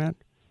a comment?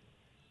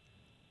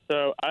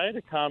 So I had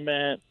a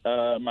comment.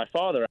 My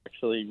father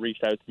actually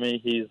reached out to me.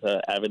 He's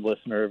an avid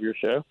listener of your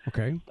show.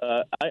 Okay.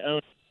 I own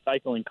a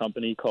cycling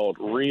company called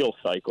Real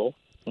Cycle,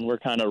 and we're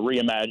kind of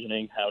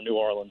reimagining how New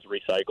Orleans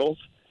recycles.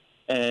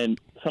 And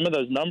some of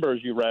those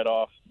numbers you read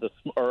off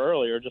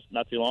earlier, just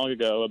not too long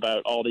ago,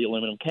 about all the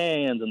aluminum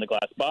cans and the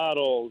glass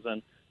bottles,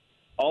 and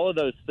all of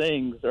those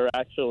things are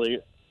actually,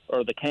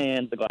 or the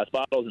cans, the glass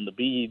bottles, and the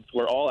beads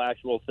were all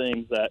actual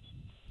things that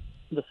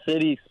the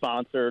city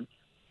sponsored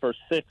for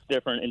 6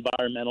 different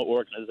environmental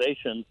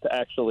organizations to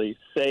actually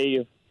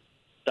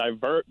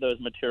divert those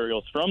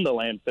materials from the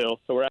landfill.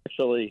 So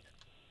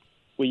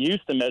we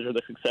used to measure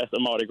the success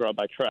of Mardi Gras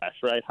by trash,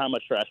 right? How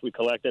much trash we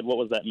collected, what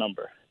was that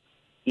number?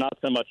 Not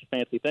so much a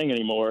fancy thing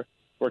anymore.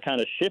 We're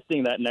kind of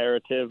shifting that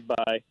narrative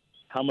by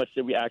how much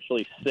did we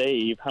actually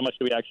save, how much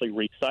do we actually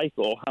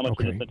recycle, how much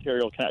of this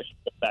material can actually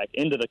go back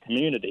into the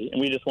community.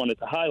 And we just wanted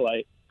to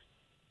highlight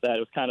that it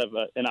was kind of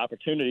an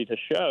opportunity to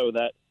show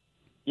that,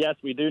 yes,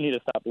 we do need to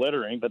stop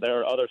littering, but there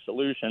are other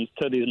solutions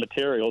to these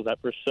materials that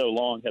for so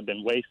long have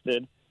been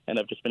wasted and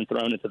have just been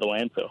thrown into the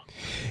landfill.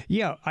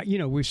 Yeah,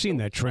 we've seen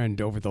that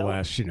trend over the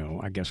last,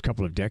 I guess,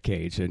 couple of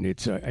decades, and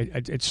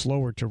it's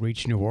slower to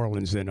reach New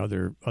Orleans than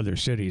other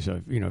cities.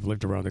 I've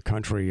lived around the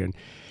country, and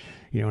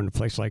in a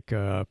place like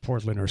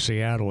Portland or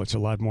Seattle, it's a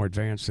lot more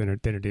advanced than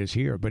it is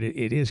here. But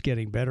it is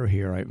getting better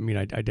here. I mean,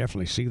 I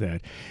definitely see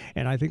that,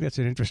 and I think that's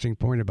an interesting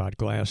point about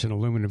glass and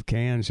aluminum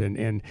cans,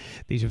 and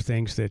these are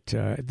things that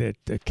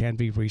can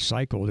be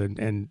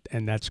recycled,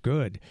 and that's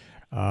good.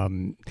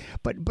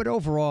 But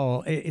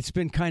overall, it's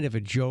been kind of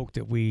a joke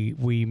that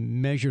we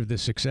measure the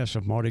success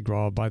of Mardi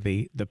Gras by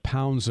the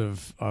pounds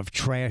of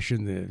trash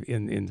in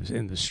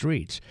the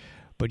streets.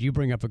 But you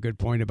bring up a good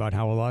point about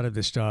how a lot of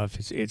this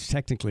stuff it's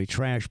technically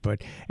trash,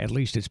 but at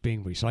least it's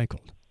being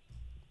recycled.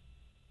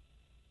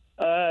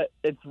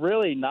 It's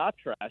really not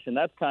trash, and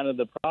that's kind of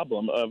the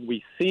problem.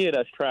 We see it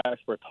as trash,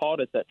 we're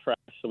taught it's that trash,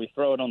 so we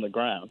throw it on the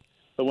ground.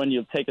 But when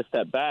you take a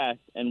step back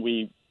and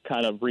we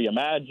kind of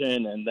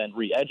reimagine and then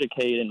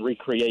re-educate and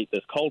recreate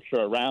this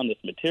culture around this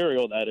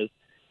material that is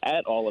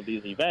at all of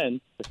these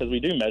events, because we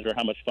do measure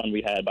how much fun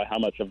we had by how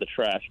much of the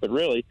trash, but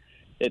really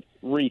it's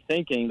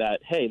rethinking that,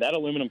 hey, that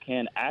aluminum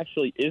can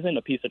actually isn't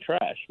a piece of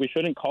trash. We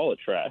shouldn't call it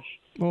trash.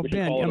 Well,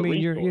 Ben, I mean,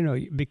 you're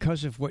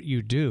because of what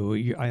you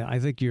do, I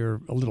think you're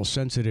a little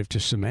sensitive to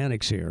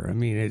semantics here. I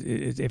mean,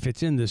 if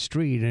it's in the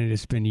street and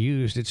it's been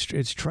used,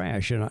 it's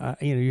trash, and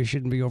you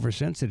shouldn't be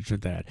oversensitive to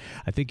that.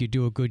 I think you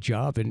do a good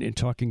job in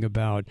talking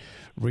about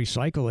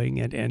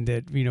recycling and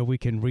that we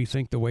can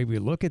rethink the way we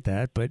look at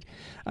that. But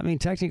I mean,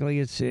 technically,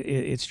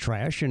 it's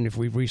trash, and if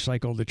we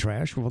recycle the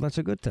trash, well, that's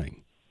a good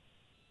thing.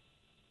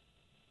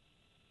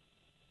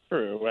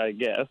 True, I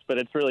guess, but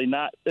it's really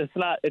not.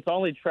 It's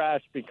only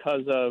trash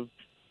because of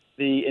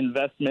the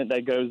investment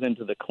that goes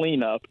into the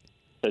cleanup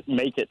to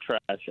make it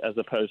trash, as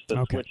opposed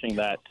to switching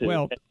that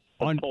to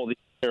pull these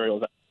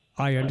materials out.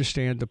 I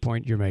understand the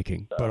point you're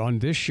making, but on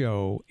this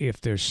show,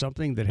 if there's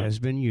something that has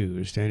been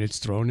used and it's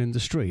thrown in the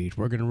street,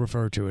 we're going to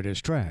refer to it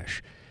as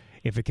trash.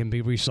 If it can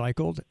be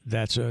recycled,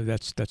 that's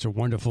a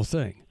wonderful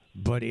thing.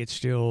 But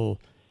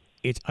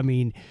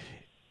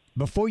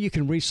before you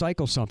can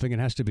recycle something, it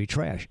has to be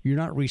trash. You're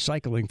not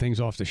recycling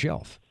things off the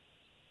shelf.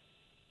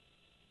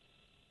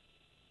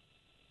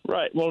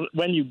 Right. Well,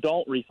 when you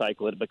don't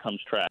recycle it, it becomes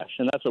trash.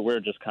 And that's what we're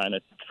just kind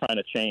of trying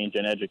to change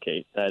and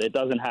educate, that it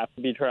doesn't have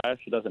to be trash.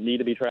 It doesn't need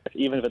to be trash,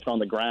 even if it's on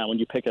the ground. When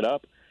you pick it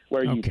up,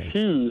 where you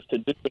choose to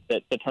do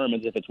it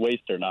determines if it's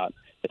waste or not.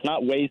 It's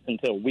not waste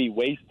until we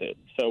waste it.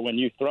 So when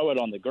you throw it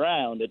on the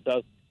ground, it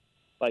does,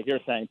 like you're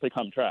saying,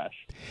 become trash.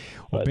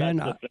 Well, but Ben,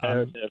 that's just the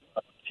narrative.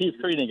 He's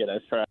treating it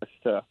as trash,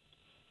 too.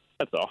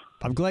 That's all.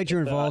 I'm glad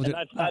you're involved.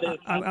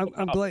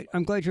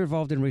 I'm glad you're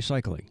involved in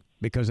recycling,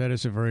 because that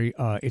is a very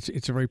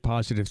it's a very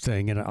positive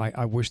thing, and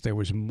I wish there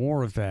was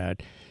more of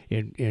that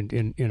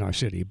in our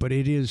city. But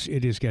it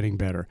is getting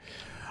better.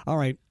 All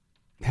right,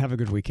 have a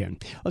good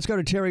weekend. Let's go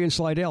to Terry and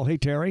Slidell. Hey,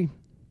 Terry.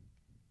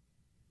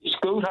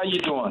 Scoot, how you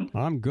doing?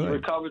 I'm good. You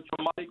recovered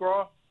from Mardi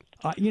Gras?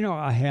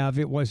 I have.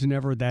 It was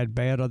never that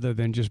bad, other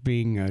than just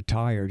being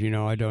tired.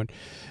 I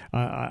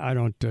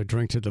don't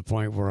drink to the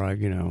point where I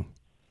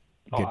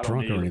get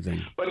drunk or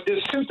anything. But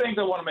there's two things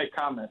I want to make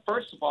comment.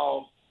 First of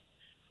all,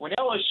 when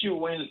LSU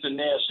wins the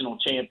national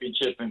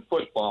championship in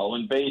football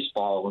and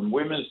baseball and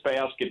women's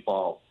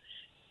basketball,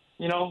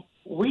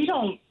 we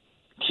don't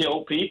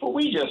kill people.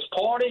 We just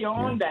party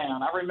on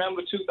down. I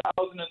remember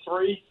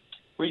 2003,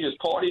 we just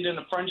partied in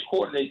the French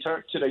Quarter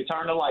till they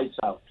turned the lights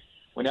out.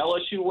 When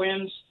LSU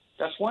wins,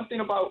 that's one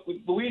thing about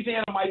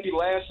Louisiana might be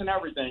last in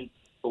everything,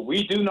 but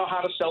we do know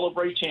how to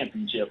celebrate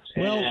championships.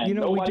 Well, and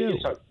we do.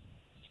 Gets hurt.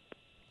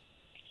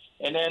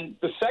 And then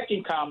the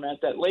second comment,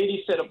 that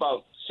lady said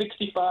about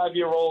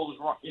 65-year-olds,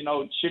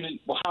 shouldn't.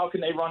 Well, how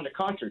can they run the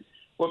country?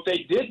 Well, if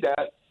they did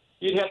that,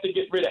 you'd have to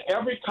get rid of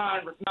every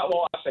Congress. Not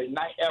well, I say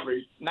not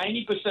every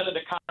 90% of the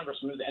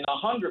congressmen and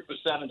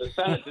 100% of the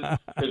senators,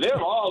 because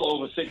they're all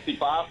over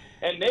 65,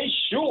 and they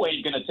sure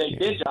ain't going to take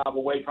their job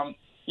away from.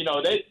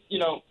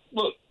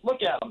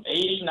 Look at them,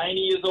 80, 90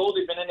 years old.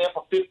 They've been in there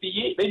for 50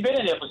 years. They've been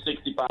in there for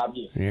 65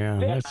 years. Yeah,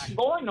 they're not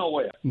going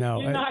nowhere. No,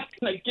 you're not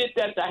going to get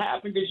that to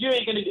happen, because you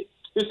ain't going to get.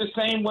 It's the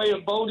same way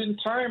of voting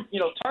term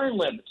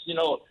limits.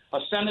 A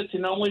senator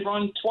can only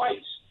run twice.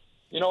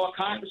 A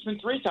congressman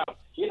 3 times.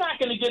 You're not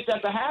going to get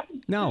that to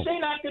happen. No. They're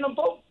not going to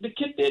vote to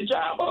get their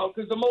job off,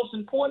 because the most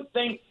important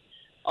thing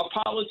a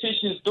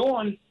politician is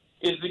doing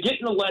is to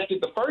getting elected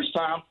the first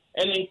time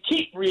and then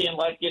keep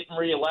getting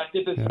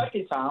reelected the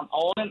second time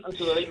on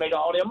until they make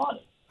all their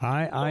money.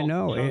 I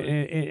know,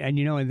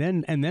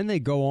 and then they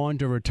go on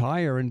to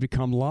retire and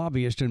become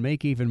lobbyists and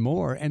make even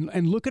more.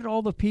 And look at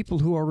all the people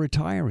who are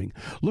retiring.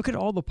 Look at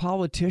all the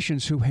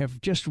politicians who have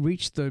just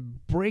reached the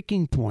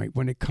breaking point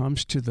when it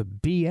comes to the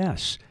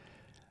BS,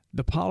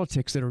 the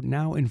politics that are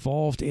now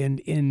involved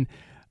in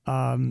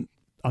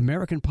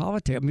American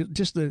politics. I mean,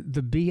 just the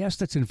BS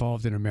that's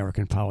involved in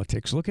American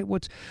politics. Look at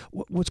what's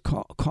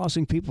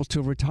causing people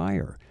to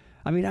retire.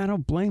 I mean, I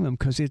don't blame them,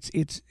 because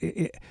it's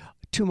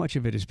too much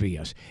of it is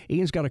BS.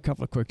 Ian's got a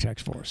couple of quick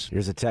texts for us.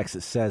 Here's a text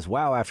that says,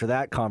 wow, after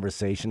that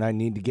conversation, I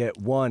need to get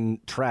 1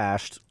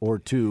 trashed or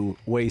 2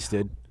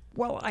 wasted.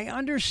 Well, I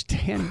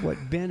understand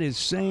what Ben is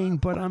saying,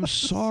 but I'm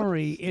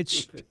sorry.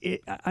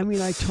 I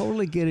mean, I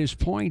totally get his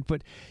point,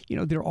 but,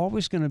 there are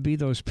always going to be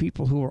those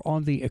people who are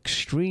on the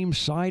extreme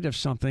side of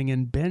something,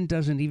 and Ben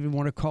doesn't even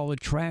want to call it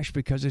trash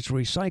because it's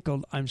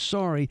recycled. I'm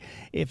sorry.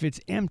 If it's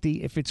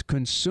empty, if it's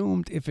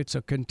consumed, if it's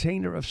a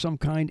container of some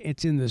kind,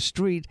 it's in the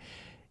street,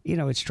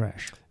 it's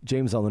trash.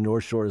 James on the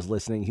North Shore is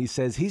listening. He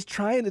says he's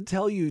trying to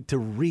tell you to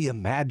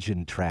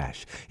reimagine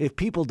trash. If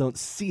people don't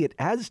see it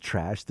as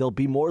trash, they'll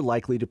be more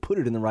likely to put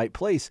it in the right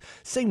place.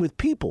 Same with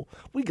people.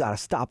 We got to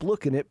stop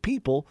looking at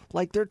people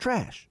like they're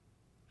trash.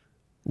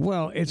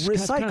 Well, it's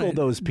recycle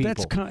those people.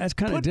 That's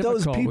kind of difficult.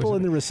 Put those people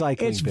in the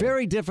recycling It's bin.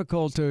 Very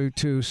difficult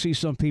to see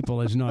some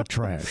people as not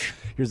trash.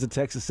 Here's a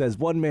text that says,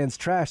 one man's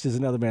trash is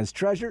another man's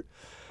treasure.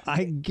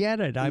 I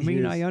get it. I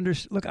mean, I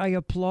understand. Look, I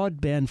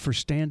applaud Ben for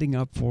standing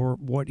up for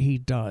what he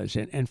does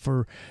and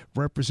for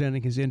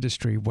representing his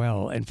industry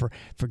well and for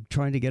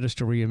trying to get us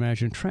to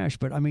reimagine trash.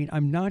 But, I mean,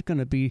 I'm not going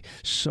to be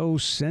so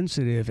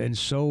sensitive and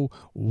so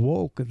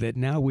woke that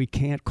now we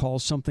can't call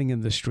something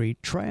in the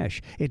street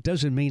trash. It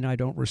doesn't mean I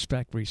don't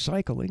respect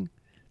recycling,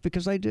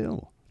 because I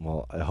do.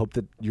 Well, I hope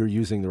that you're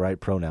using the right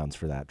pronouns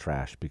for that,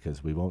 trash,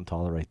 because we won't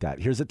tolerate that.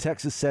 Here's a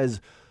text that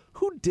says,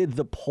 who did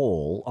the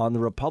poll on the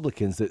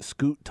Republicans that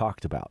Scoot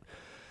talked about?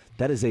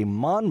 That is a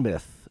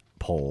Monmouth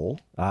poll,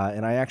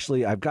 and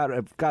I've got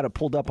it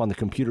pulled up on the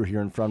computer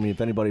here in front of me.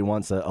 If anybody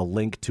wants a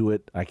link to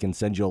it, I can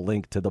send you a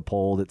link to the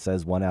poll that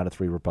says 1 out of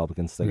 3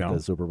 Republicans think the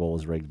Super Bowl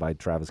was rigged by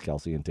Travis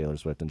Kelce and Taylor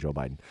Swift and Joe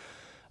Biden.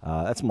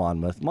 That's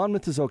Monmouth.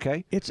 Monmouth is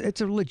okay. It's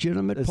a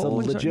legitimate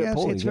poll. It's a legit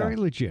poll. It's very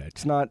legit.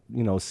 It's not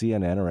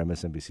CNN or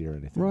MSNBC or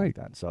anything like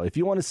that. So if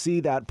you want to see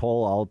that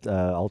poll,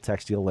 I'll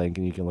text you a link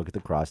and you can look at the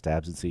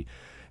crosstabs and see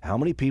how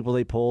many people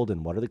they polled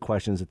and what are the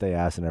questions that they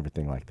asked and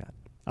everything like that.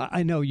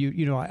 I know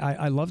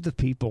I love the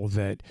people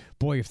that,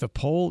 boy, if the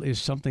poll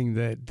is something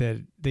that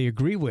they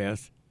agree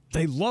with,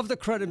 they love the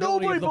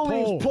credibility of the poll.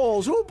 Nobody believes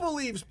polls. Who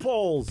believes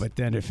polls? But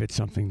then if it's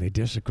something they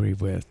disagree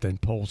with, then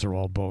polls are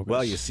all bogus.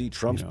 Well, you see,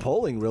 Trump's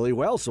polling really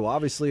well, so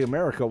obviously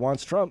America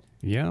wants Trump.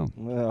 Yeah.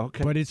 Well,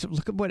 okay. But it's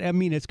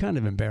kind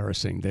of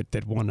embarrassing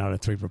that 1 out of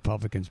 3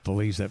 Republicans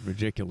believes that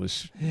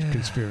ridiculous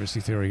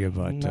conspiracy theory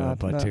about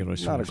Taylor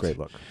Swift. Not a great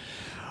look.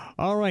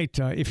 All right.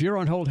 If you're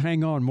on hold,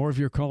 hang on. More of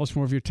your calls,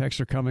 more of your texts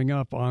are coming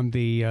up on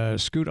the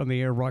Scoot on the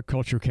Air Rock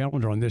Culture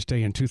calendar. On this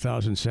day in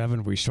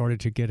 2007, we started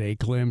to get a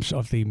glimpse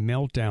of the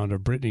meltdown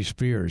of Britney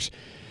Spears.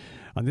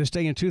 On this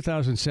day in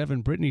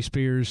 2007, Britney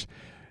Spears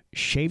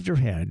shaved her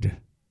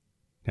head,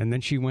 and then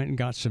she went and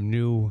got some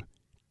new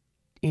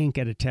ink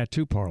at a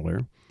tattoo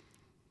parlor.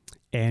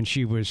 And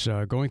she was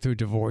going through a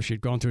divorce.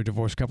 She'd gone through a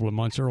divorce a couple of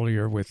months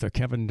earlier with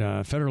Kevin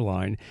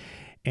Federline.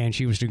 And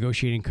she was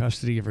negotiating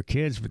custody of her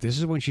kids, but this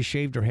is when she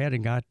shaved her head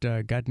and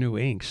got new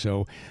ink.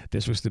 So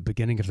this was the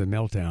beginning of the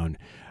meltdown.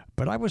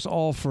 But I was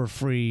all for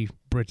free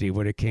Britney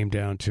when it came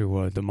down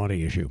to the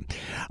money issue.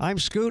 I'm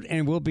Scoot,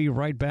 and we'll be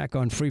right back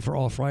on Free for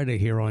All Friday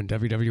here on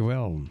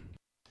WWL.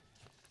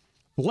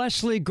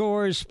 Leslie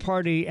Gore's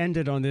party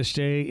ended on this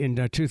day in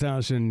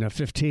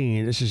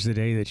 2015. This is the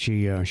day that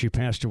she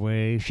passed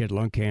away. She had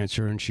lung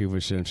cancer, and she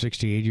was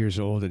 68 years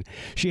old. And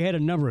she had a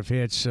number of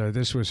hits.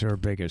 This was her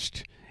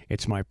biggest.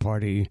 It's my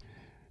party,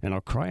 and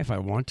I'll cry if I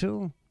want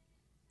to.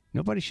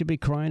 Nobody should be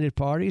crying at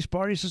parties.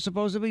 Parties are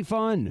supposed to be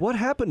fun. What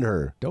happened to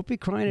her? Don't be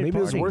crying at parties. Maybe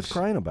it was worth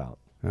crying about.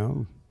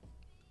 Oh.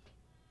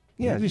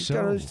 Yeah, she's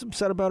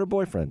upset about her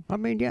boyfriend.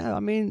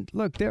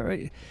 Look,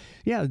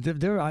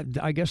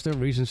 I guess there are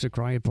reasons to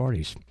cry at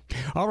parties.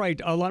 All right,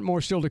 a lot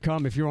more still to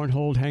come. If you're on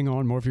hold, hang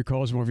on. More of your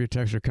calls, more of your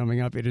texts are coming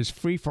up. It is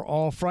Free for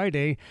All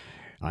Friday.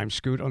 I'm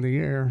Scoot on the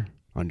Air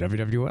on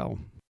WWL.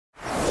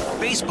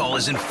 Baseball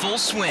is in full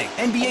swing.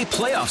 NBA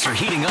playoffs are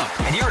heating up,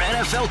 and your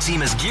NFL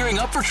team is gearing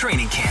up for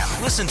training camp.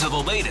 Listen to the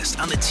latest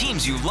on the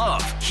teams you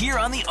love here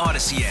on the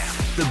Odyssey app.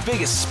 The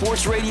biggest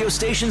sports radio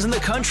stations in the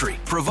country,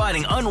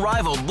 providing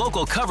unrivaled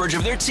local coverage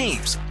of their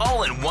teams,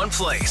 all in one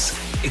place.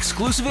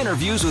 Exclusive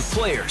interviews with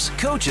players,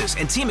 coaches,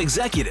 and team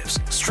executives,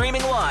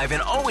 streaming live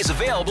and always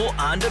available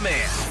on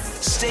demand.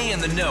 Stay in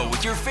the know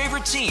with your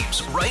favorite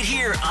teams right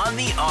here on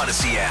the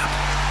Odyssey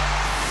app.